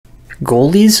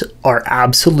Goalies are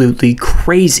absolutely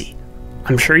crazy.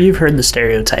 I'm sure you've heard the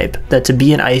stereotype that to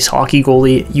be an ice hockey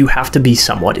goalie, you have to be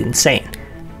somewhat insane.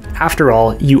 After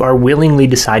all, you are willingly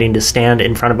deciding to stand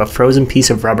in front of a frozen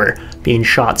piece of rubber being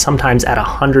shot sometimes at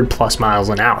 100+ miles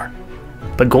an hour.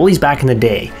 But goalies back in the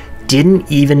day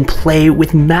didn't even play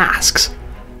with masks.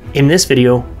 In this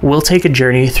video, we'll take a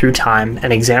journey through time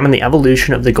and examine the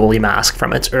evolution of the goalie mask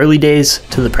from its early days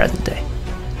to the present day.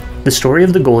 The story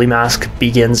of the goalie mask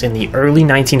begins in the early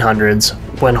 1900s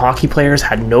when hockey players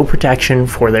had no protection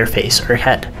for their face or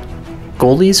head.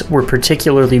 Goalies were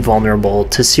particularly vulnerable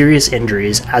to serious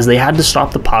injuries as they had to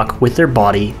stop the puck with their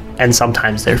body and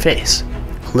sometimes their face.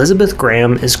 Elizabeth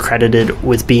Graham is credited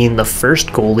with being the first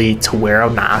goalie to wear a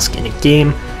mask in a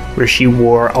game where she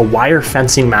wore a wire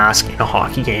fencing mask in a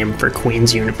hockey game for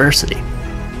Queen's University.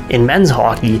 In men's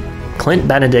hockey, Clint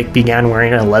Benedict began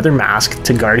wearing a leather mask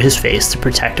to guard his face to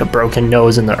protect a broken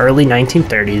nose in the early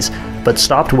 1930s, but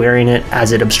stopped wearing it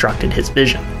as it obstructed his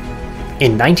vision.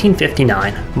 In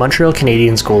 1959, Montreal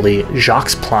Canadiens goalie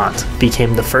Jacques Plante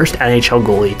became the first NHL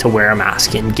goalie to wear a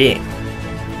mask in-game.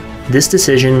 This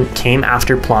decision came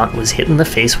after Plante was hit in the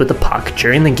face with a puck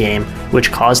during the game,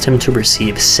 which caused him to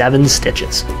receive 7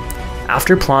 stitches.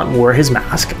 After Plante wore his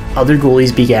mask, other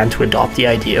goalies began to adopt the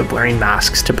idea of wearing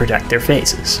masks to protect their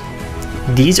faces.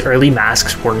 These early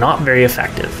masks were not very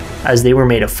effective, as they were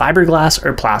made of fiberglass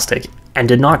or plastic and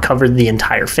did not cover the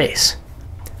entire face.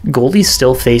 Goalies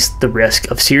still faced the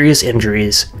risk of serious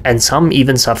injuries, and some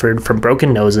even suffered from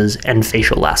broken noses and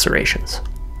facial lacerations.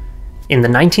 In the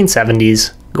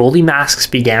 1970s, goalie masks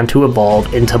began to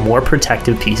evolve into more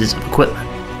protective pieces of equipment.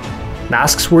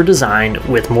 Masks were designed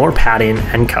with more padding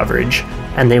and coverage,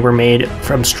 and they were made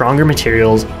from stronger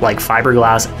materials like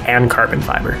fiberglass and carbon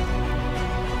fiber.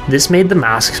 This made the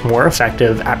masks more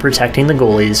effective at protecting the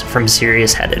goalies from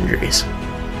serious head injuries.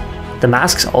 The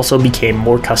masks also became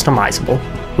more customizable,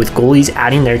 with goalies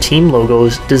adding their team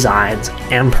logos, designs,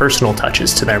 and personal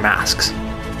touches to their masks.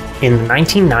 In the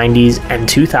 1990s and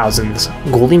 2000s,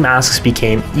 goalie masks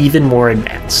became even more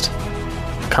advanced.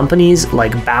 Companies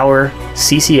like Bauer,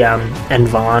 CCM, and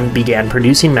Vaughn began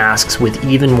producing masks with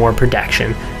even more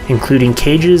protection, including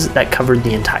cages that covered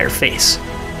the entire face.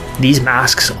 These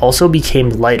masks also became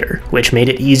lighter, which made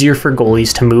it easier for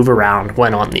goalies to move around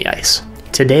when on the ice.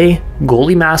 Today,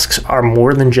 goalie masks are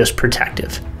more than just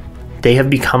protective. They have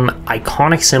become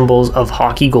iconic symbols of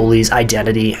hockey goalies'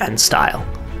 identity and style.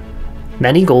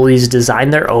 Many goalies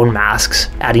design their own masks,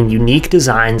 adding unique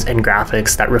designs and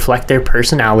graphics that reflect their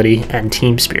personality and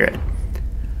team spirit.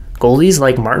 Goalies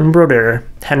like Martin Brodeur,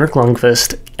 Henrik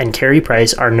Lundqvist, and Carey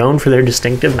Price are known for their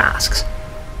distinctive masks.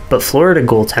 But Florida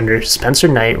goaltender Spencer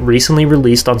Knight recently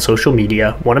released on social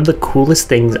media one of the coolest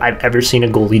things I've ever seen a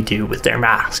goalie do with their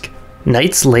mask.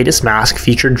 Knight's latest mask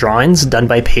featured drawings done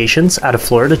by patients at a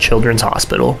Florida Children's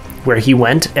Hospital, where he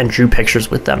went and drew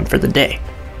pictures with them for the day.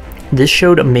 This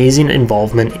showed amazing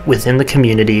involvement within the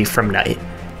community from Knight,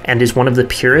 and is one of the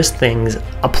purest things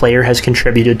a player has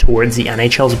contributed towards the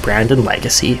NHL's brand and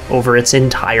legacy over its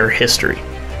entire history.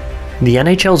 The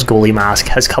NHL's goalie mask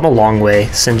has come a long way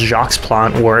since Jacques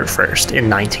Plante wore it first in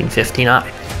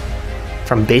 1959.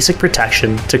 From basic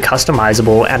protection to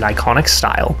customizable and iconic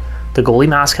style, the goalie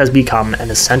mask has become an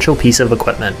essential piece of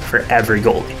equipment for every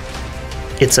goalie.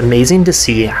 It's amazing to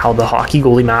see how the hockey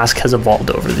goalie mask has evolved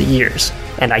over the years,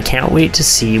 and I can't wait to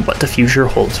see what the future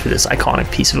holds for this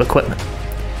iconic piece of equipment.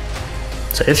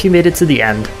 So if you made it to the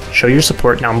end, show your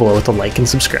support down below with a like and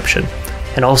subscription.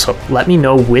 And also, let me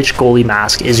know which goalie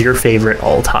mask is your favorite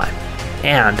all time,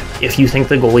 and if you think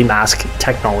the goalie mask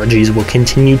technologies will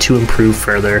continue to improve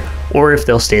further, or if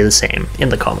they'll stay the same in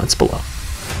the comments below.